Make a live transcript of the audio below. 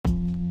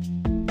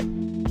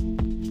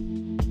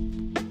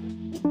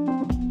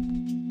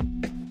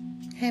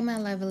Hey, my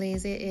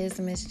lovelies, it is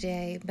Miss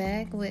J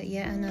back with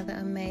yet another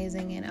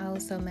amazing and oh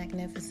so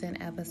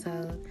magnificent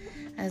episode.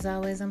 As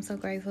always, I'm so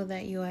grateful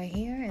that you are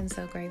here and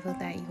so grateful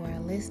that you are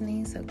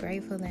listening. So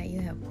grateful that you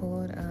have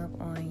pulled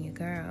up on your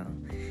girl.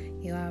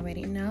 You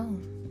already know,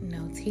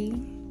 no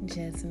tea,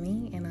 just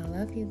me, and I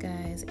love you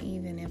guys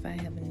even if I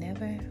have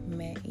never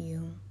met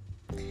you.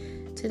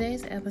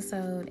 Today's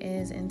episode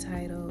is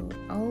entitled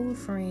Old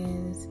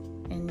Friends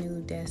and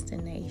New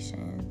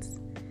Destinations.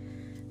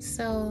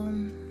 So,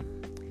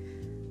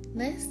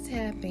 let's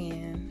tap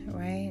in,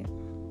 right?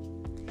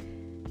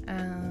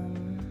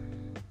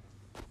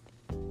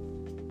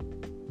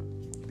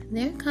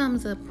 There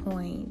comes a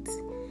point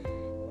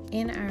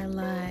in our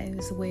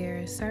lives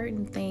where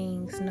certain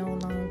things no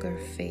longer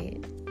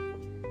fit.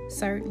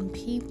 Certain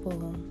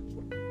people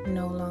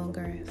no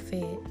longer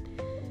fit.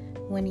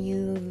 When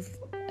you've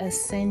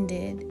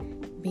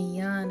ascended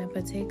beyond a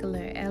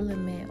particular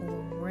element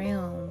or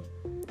realm,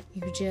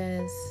 you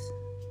just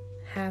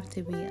have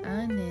to be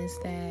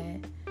honest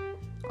that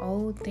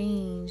old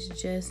things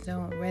just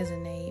don't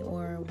resonate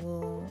or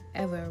will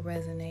ever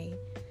resonate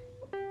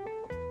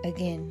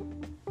again.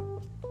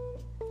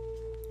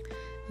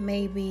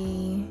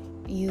 Maybe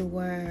you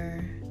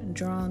were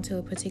drawn to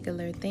a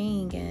particular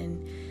thing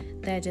and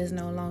that just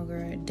no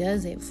longer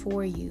does it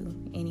for you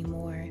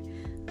anymore.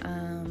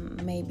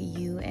 Maybe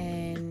you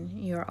and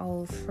your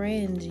old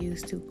friends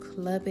used to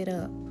club it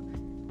up,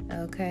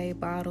 okay?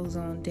 Bottles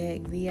on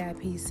deck,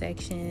 VIP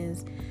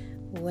sections,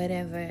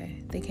 whatever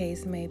the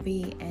case may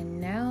be, and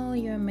now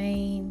your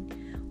main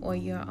or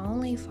your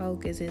only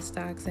focus is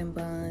stocks and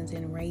bonds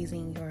and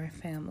raising your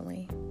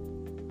family.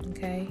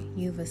 Okay,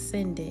 you've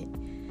ascended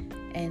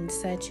in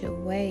such a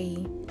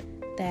way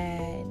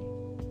that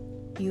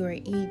you are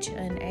each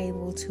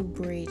unable to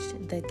bridge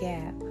the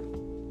gap.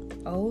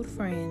 Old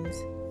friends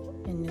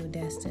and new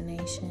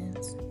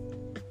destinations.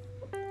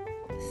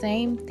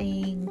 Same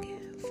thing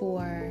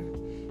for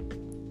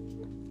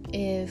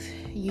if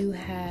you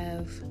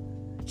have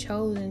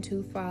chosen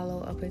to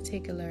follow a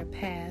particular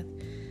path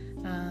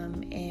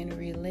in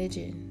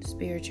religion,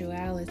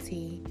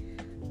 spirituality,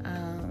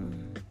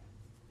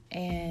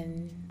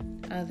 and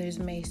others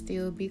may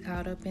still be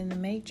caught up in the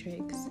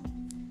matrix.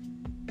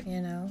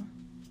 You know,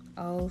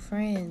 old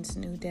friends,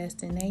 new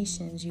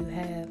destinations, you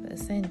have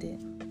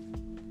ascended.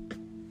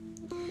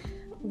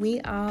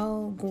 We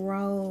all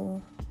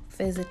grow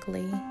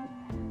physically,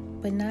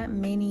 but not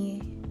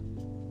many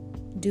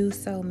do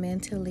so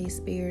mentally,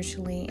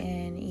 spiritually,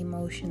 and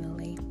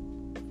emotionally.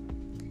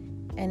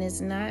 And it's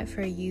not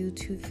for you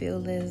to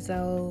feel as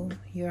though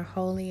you're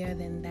holier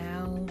than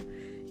thou,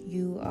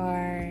 you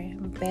are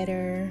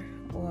better,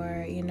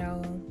 or,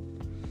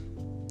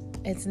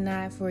 it's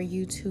not for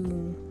you to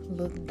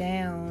look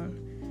down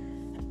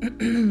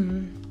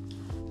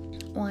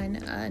on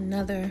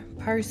another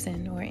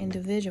person or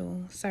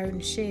individual. Certain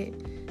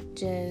shit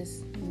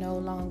just no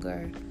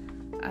longer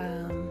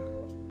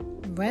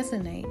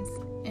resonates,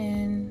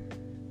 and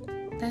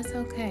that's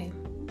okay.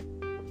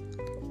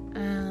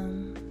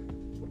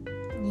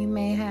 You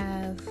may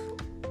have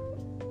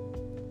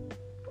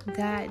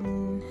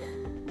gotten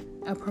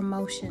a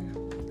promotion,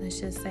 let's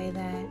just say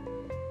that,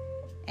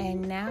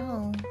 and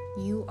now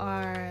you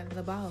are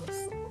the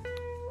boss.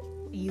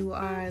 You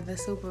are the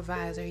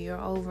supervisor. You're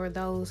over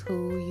those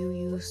who you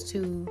used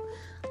to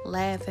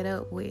laugh it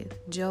up with,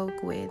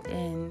 joke with,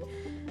 and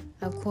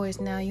of course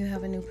now you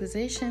have a new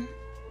position.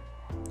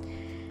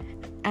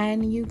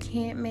 And you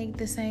can't make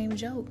the same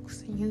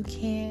jokes. You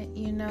can't,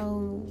 you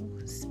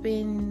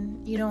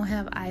don't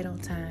have idle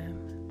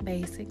time,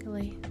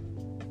 basically.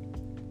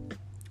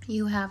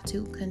 You have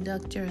to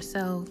conduct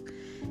yourself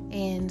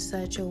in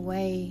such a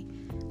way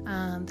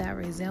that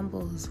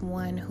resembles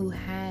one who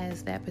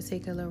has that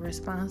particular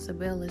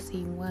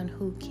responsibility, one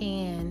who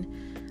can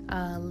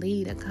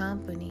lead a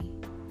company.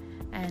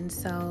 And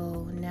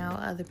so now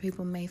other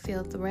people may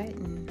feel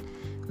threatened.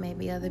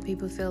 Maybe other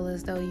people feel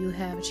as though you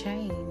have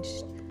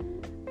changed.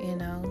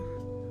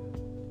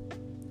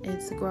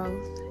 It's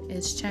growth,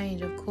 it's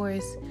change. Of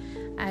course,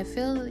 I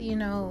feel, a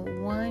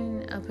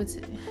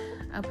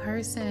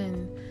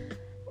person,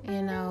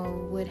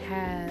 would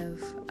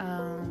have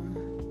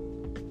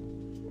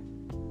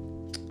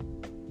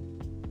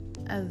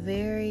a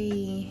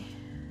very,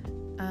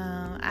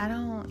 I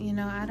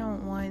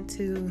don't want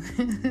to,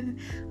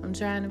 I'm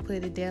trying to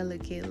put it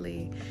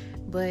delicately,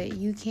 but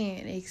you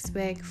can't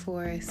expect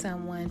for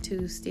someone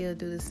to still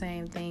do the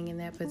same thing in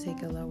that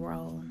particular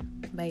role.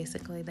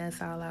 Basically,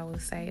 that's all I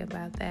would say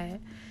about that.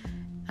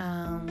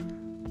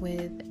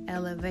 With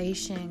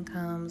elevation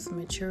comes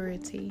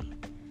maturity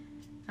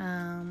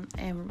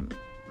and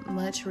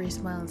much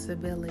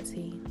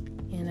responsibility,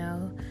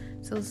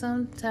 So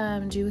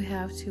sometimes you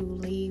have to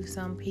leave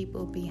some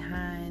people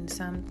behind.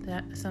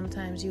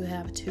 Sometimes you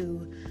have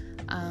to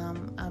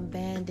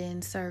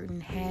abandon certain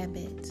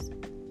habits.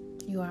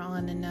 You are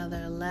on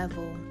another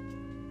level.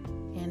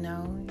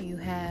 You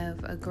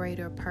have a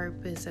greater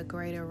purpose, a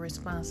greater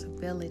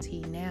responsibility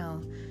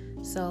now.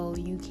 So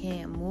you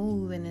can't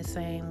move in the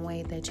same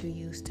way that you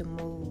used to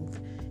move.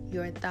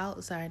 Your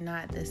thoughts are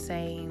not the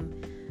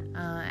same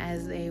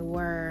as they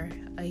were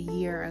a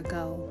year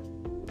ago.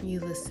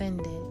 You've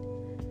ascended,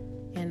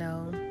 you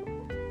know.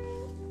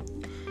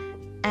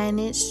 And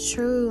it's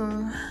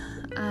true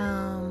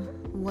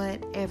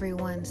what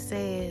everyone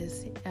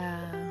says,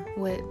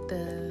 what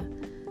the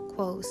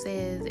quote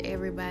says,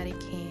 everybody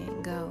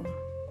can't go.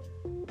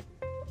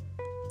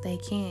 They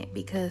can't,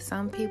 because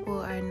some people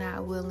are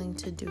not willing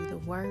to do the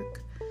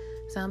work.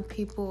 Some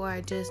people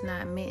are just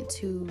not meant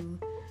to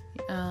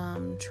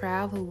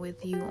travel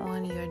with you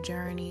on your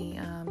journey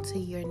to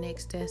your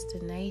next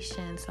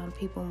destination. Some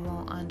people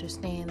won't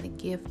understand the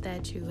gift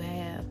that you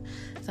have.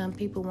 Some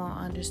people won't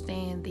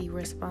understand the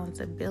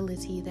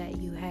responsibility that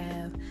you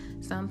have.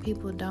 Some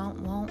people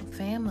don't want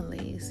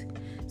families.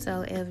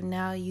 So if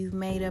now you've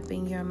made up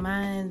in your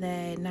mind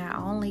that not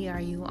only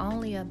are you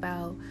only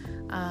about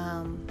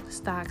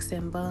stocks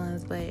and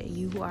bonds, but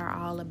you are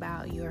all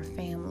about your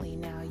family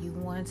now. You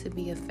want to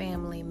be a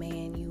family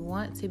man. You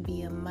want to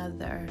be a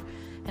mother,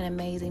 an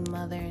amazing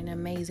mother, an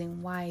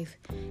amazing wife.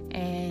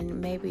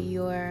 And maybe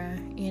your,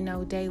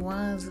 day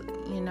ones,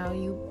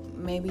 you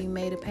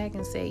made a pact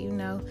and said,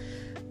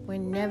 we're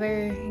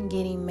never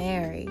getting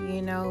married.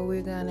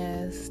 We're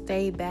gonna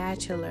stay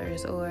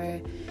bachelors,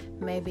 or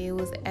maybe it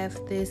was F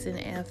this and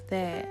F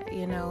that,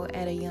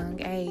 at a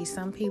young age.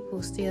 Some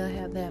people still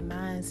have that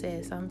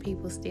mindset. Some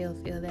people still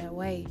feel that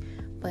way.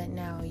 But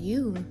now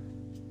you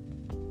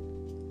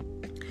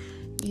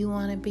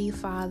want to be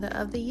Father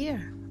of the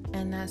Year,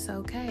 and that's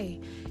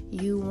okay.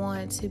 You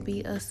want to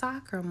be a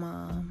soccer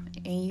mom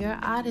in your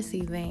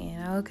Odyssey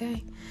van,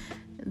 okay?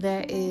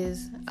 That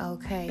is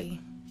okay.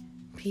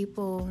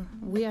 People,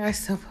 we are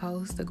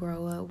supposed to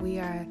grow up. We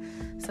are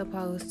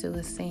supposed to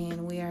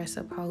ascend. We are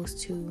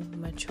supposed to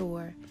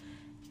mature.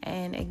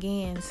 And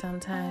again,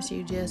 sometimes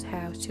you just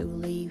have to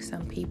leave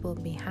some people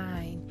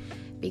behind,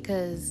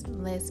 because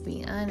let's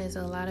be honest,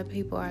 a lot of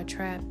people are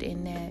trapped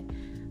in that,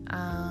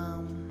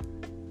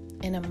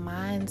 in a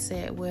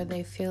mindset where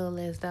they feel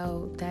as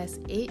though that's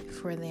it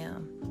for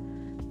them.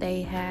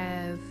 They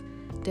have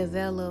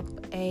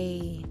developed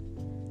a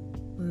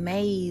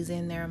maze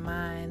in their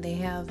mind. They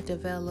have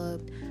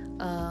developed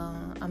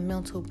a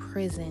mental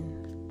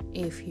prison,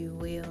 if you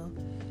will,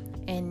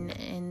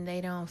 and they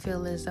don't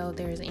feel as though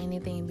there's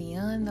anything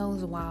beyond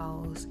those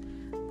walls.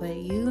 But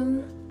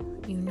you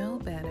know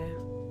better.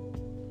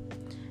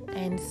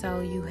 And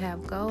so you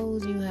have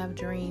goals, you have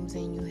dreams,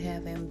 and you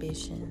have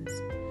ambitions,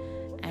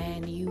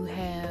 and you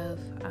have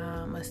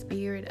a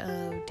spirit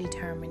of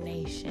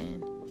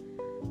determination,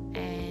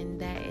 and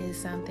that is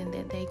something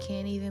that they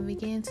can't even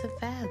begin to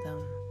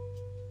fathom.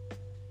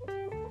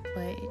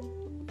 But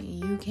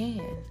you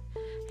can.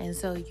 And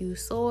so you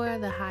soar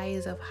the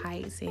highest of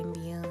heights and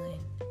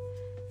beyond.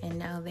 And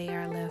now they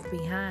are left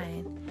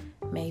behind.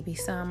 Maybe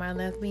some are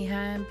left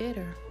behind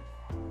bitter.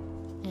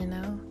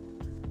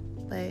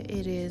 But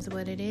it is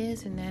what it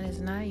is, and that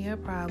is not your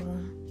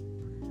problem.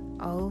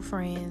 Old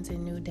friends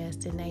and new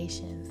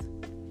destinations.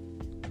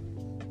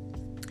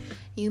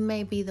 You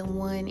may be the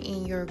one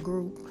in your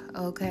group,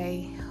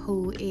 okay,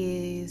 who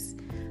is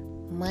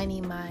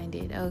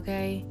money-minded,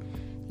 okay?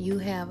 You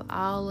have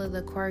all of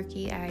the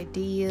quirky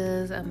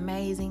ideas,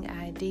 amazing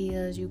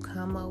ideas. You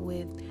come up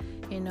with,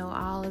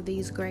 all of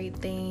these great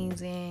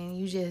things, and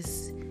you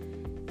just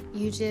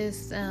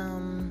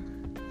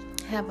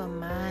have a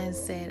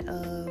mindset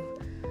of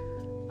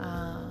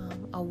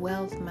a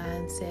wealth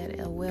mindset,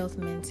 a wealth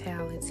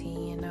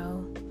mentality.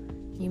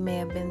 You may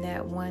have been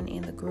that one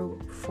in the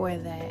group for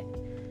that.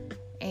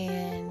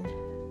 And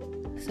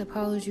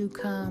suppose you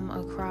come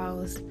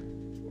across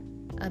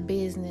a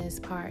business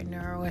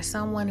partner or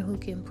someone who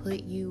can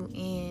put you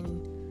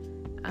in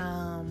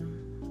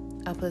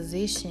a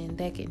position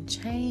that can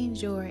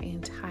change your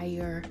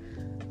entire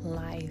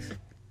life.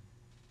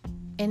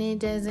 And it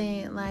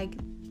doesn't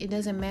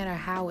matter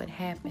how it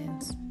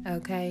happens,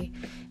 okay?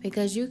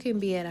 Because you can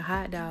be at a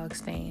hot dog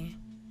stand,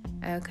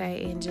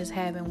 okay, and just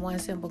having one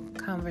simple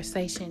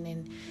conversation.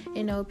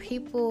 And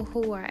people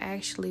who are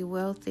actually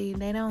wealthy,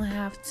 they don't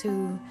have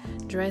to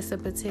dress a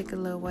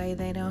particular way,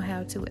 they don't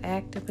have to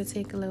act a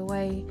particular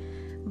way,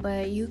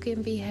 but you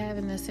can be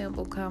having a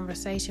simple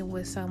conversation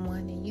with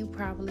someone, and you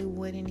probably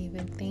wouldn't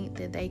even think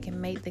that they can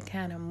make the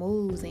kind of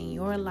moves in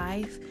your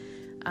life,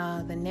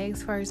 the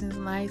next person's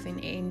life,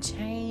 and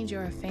change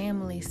your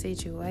family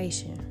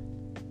situation.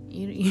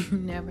 You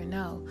never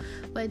know.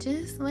 But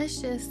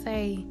let's just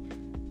say,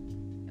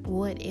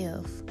 what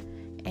if?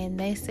 And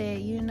they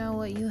said, you know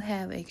what, you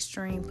have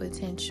extreme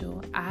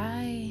potential.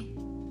 I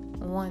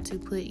want to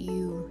put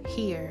you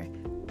here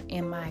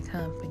in my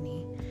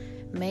company.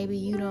 Maybe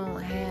you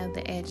don't have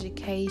the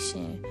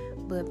education,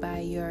 but by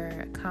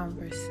your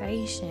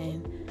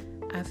conversation,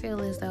 I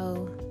feel as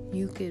though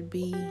you could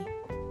be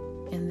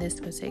in this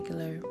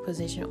particular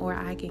position, or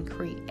I can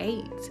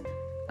create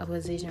a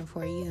position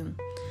for you.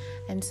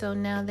 And so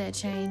now that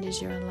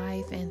changes your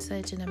life in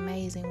such an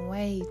amazing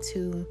way.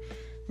 To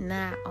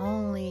not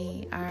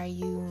only are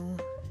you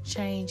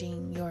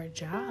changing your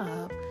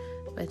job,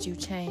 but you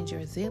change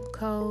your zip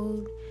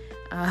code.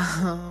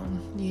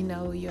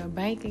 Your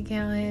bank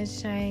account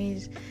has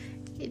changed.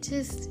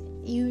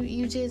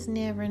 You just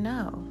never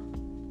know.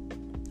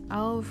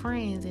 Old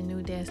friends and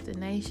new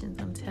destinations,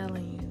 I'm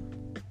telling you.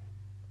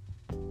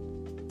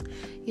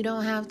 You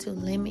don't have to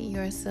limit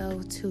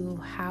yourself to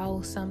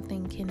how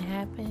something can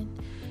happen.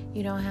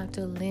 You don't have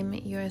to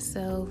limit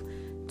yourself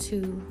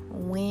to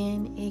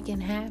when it can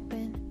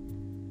happen.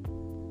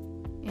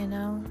 You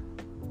know?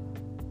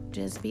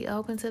 Just be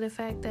open to the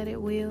fact that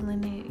it will,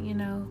 and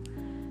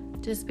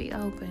just be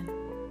open.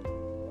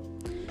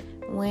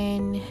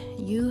 When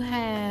you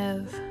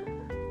have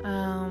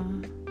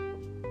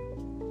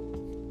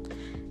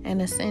an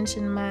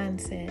ascension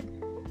mindset,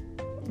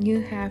 you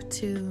have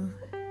to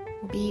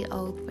be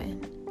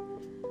open.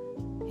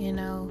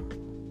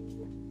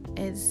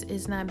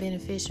 It's not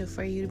beneficial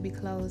for you to be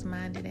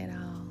closed-minded at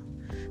all,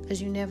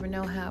 because you never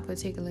know how a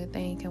particular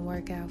thing can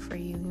work out for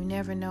you. You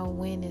never know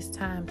when it's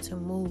time to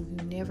move.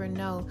 You never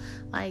know.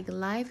 Like,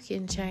 life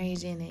can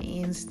change in an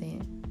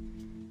instant.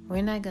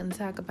 We're not going to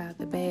talk about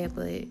the bad,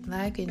 but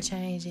life can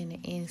change in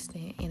an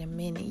instant, in a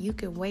minute. You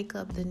could wake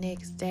up the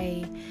next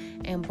day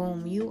and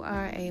boom, you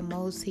are a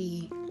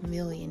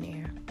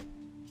multi-millionaire.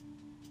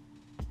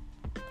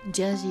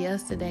 Just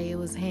yesterday, it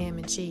was ham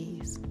and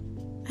cheese.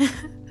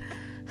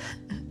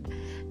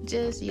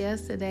 Just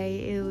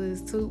yesterday, it was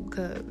soup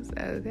cups,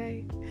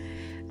 okay?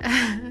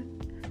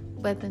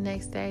 But the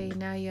next day,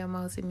 now you're a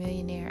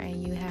multi-millionaire,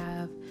 and you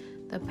have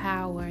the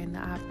power and the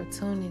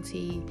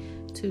opportunity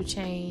to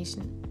change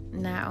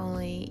not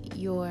only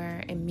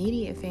your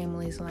immediate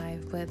family's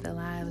life, but the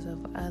lives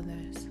of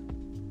others.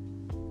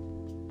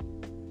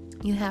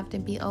 You have to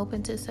be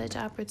open to such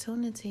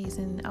opportunities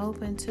and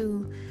open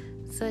to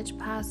such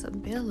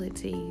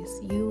possibilities.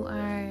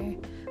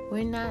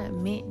 We're not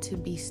meant to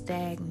be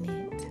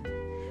stagnant.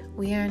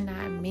 We are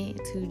not meant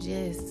to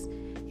just,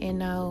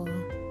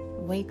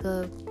 wake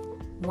up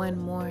one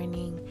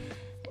morning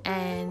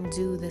and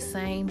do the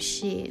same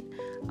shit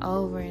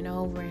over and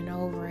over and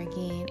over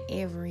again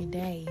every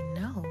day.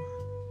 No.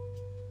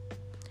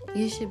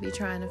 You should be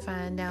trying to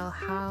find out,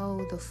 how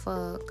the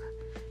fuck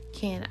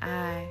can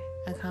I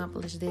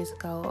accomplish this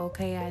goal?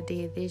 Okay, I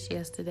did this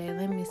yesterday.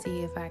 Let me see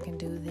if I can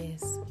do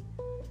this.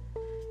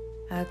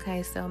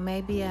 Okay, so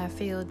maybe I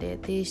failed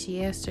at this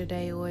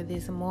yesterday or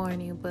this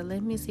morning, but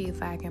let me see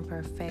if I can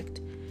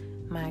perfect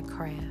my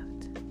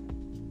craft.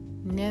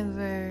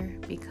 Never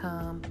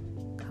become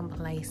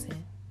complacent.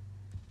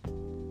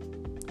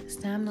 It's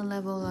time to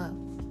level up.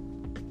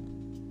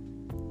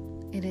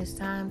 It is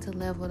time to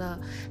level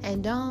up.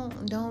 And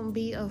don't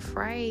be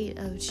afraid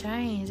of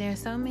change. There are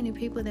so many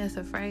people that's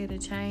afraid of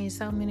change.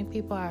 So many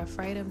people are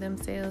afraid of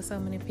themselves. So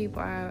many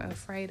people are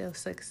afraid of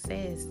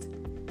success.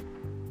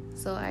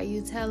 So are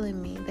you telling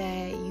me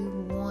that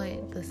you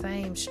want the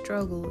same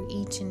struggle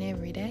each and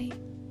every day?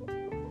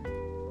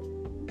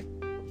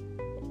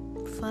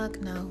 Fuck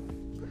no.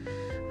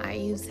 Are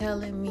you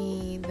telling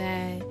me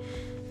that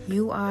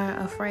you are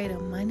afraid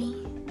of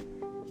money?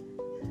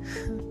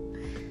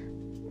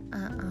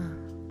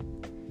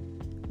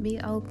 Be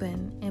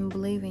open and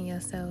believe in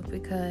yourself,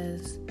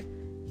 because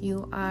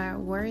you are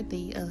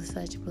worthy of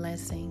such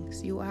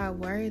blessings. You are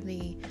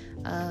worthy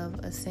of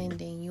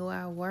ascending. You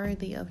are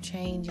worthy of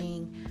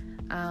changing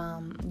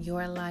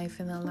your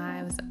life and the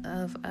lives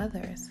of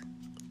others.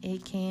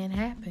 It can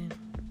happen.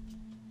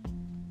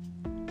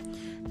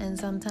 And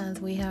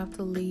sometimes we have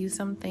to leave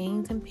some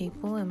things and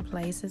people and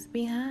places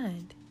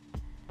behind.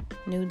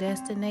 New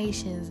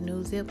destinations,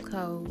 new zip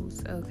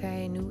codes,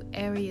 okay? New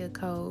area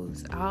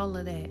codes, all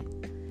of that.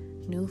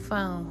 New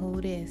phone, who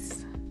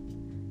this?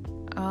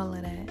 All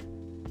of that.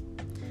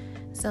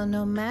 So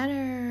no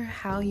matter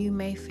how you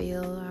may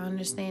feel, I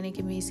understand it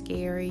can be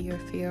scary. You're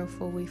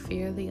fearful. We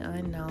fear the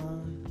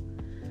unknown.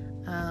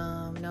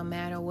 No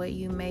matter what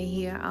you may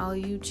hear, all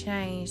you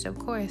changed. Of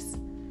course.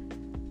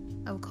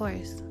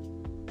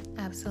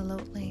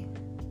 Absolutely.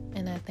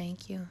 And I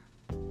thank you.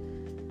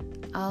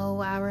 Oh,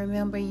 I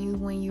remember you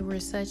when you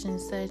were such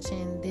and such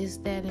and this,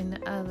 that, and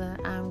the other.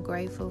 I'm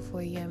grateful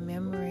for your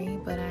memory,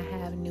 but I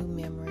have new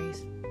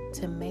memories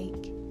to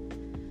make.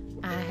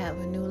 I have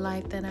a new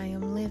life that I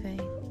am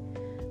living.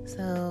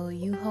 So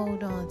you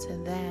hold on to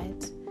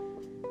that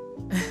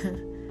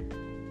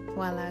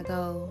while I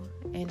go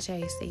and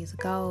chase these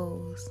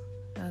goals,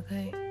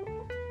 okay?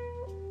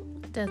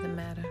 Doesn't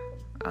matter.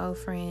 Old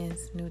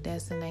friends, new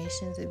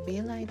destinations. It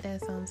be like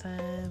that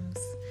sometimes.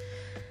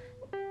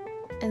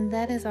 And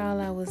that is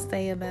all I will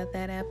say about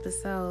that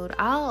episode.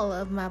 All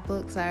of my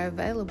books are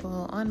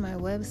available on my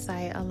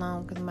website,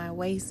 along with my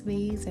waist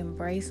beads and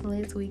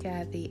bracelets. We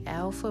got the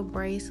Alpha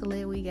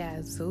bracelet. We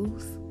got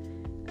Zeus.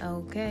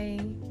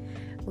 Okay.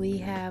 We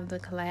have the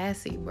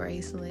classy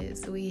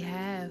bracelets. We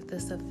have the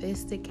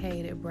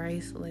sophisticated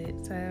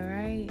bracelets. All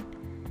right.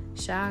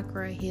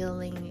 Chakra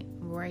healing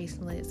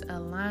bracelets.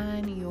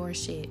 Align your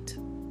shit.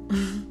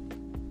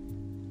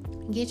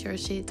 Get your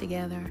shit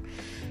together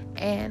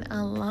and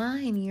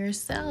align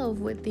yourself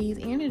with these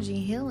energy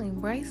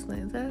healing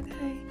bracelets,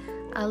 okay?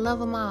 I love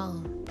them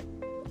all.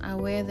 I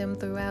wear them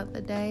throughout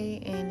the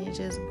day, and it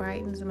just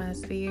brightens my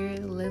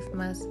spirit, lifts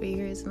my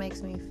spirits,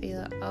 makes me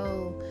feel,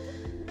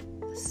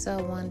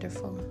 so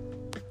wonderful.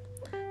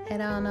 head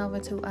on over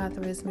to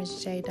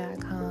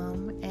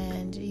authoressmissj.com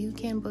and you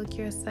can book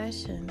your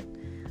session.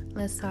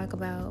 Let's talk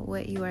about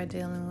what you are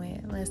dealing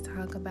with. Let's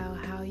talk about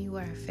how you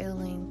are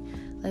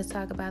feeling. Let's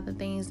talk about the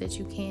things that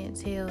you can't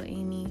tell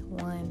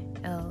anyone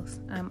else.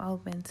 I'm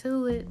open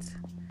to it.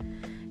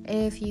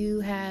 If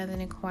you have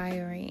an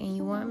inquiry and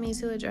you want me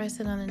to address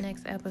it on the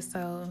next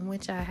episode,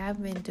 which I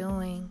have been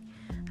doing,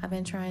 I've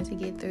been trying to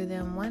get through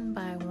them one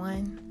by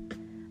one.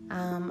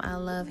 I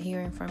love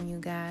hearing from you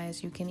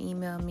guys. You can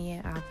email me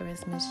at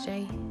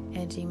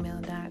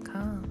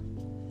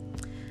authoressmissj@gmail.com.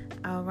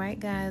 All right,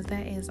 guys,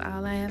 that is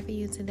all I have for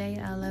you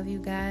today. I love you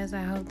guys.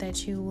 I hope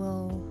that you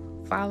will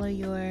follow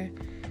your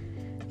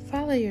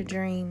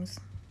dreams.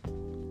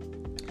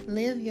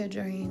 Live your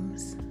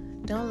dreams.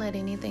 Don't let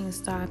anything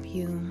stop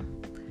you.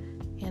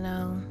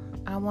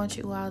 I want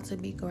you all to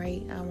be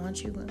great. I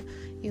want you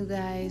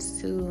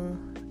guys to,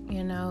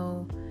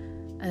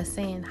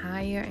 ascend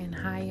higher and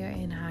higher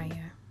and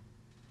higher.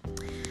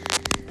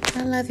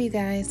 I love you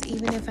guys,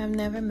 even if I've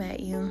never met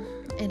you.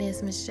 It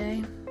is Miss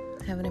J.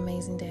 Have an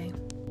amazing day.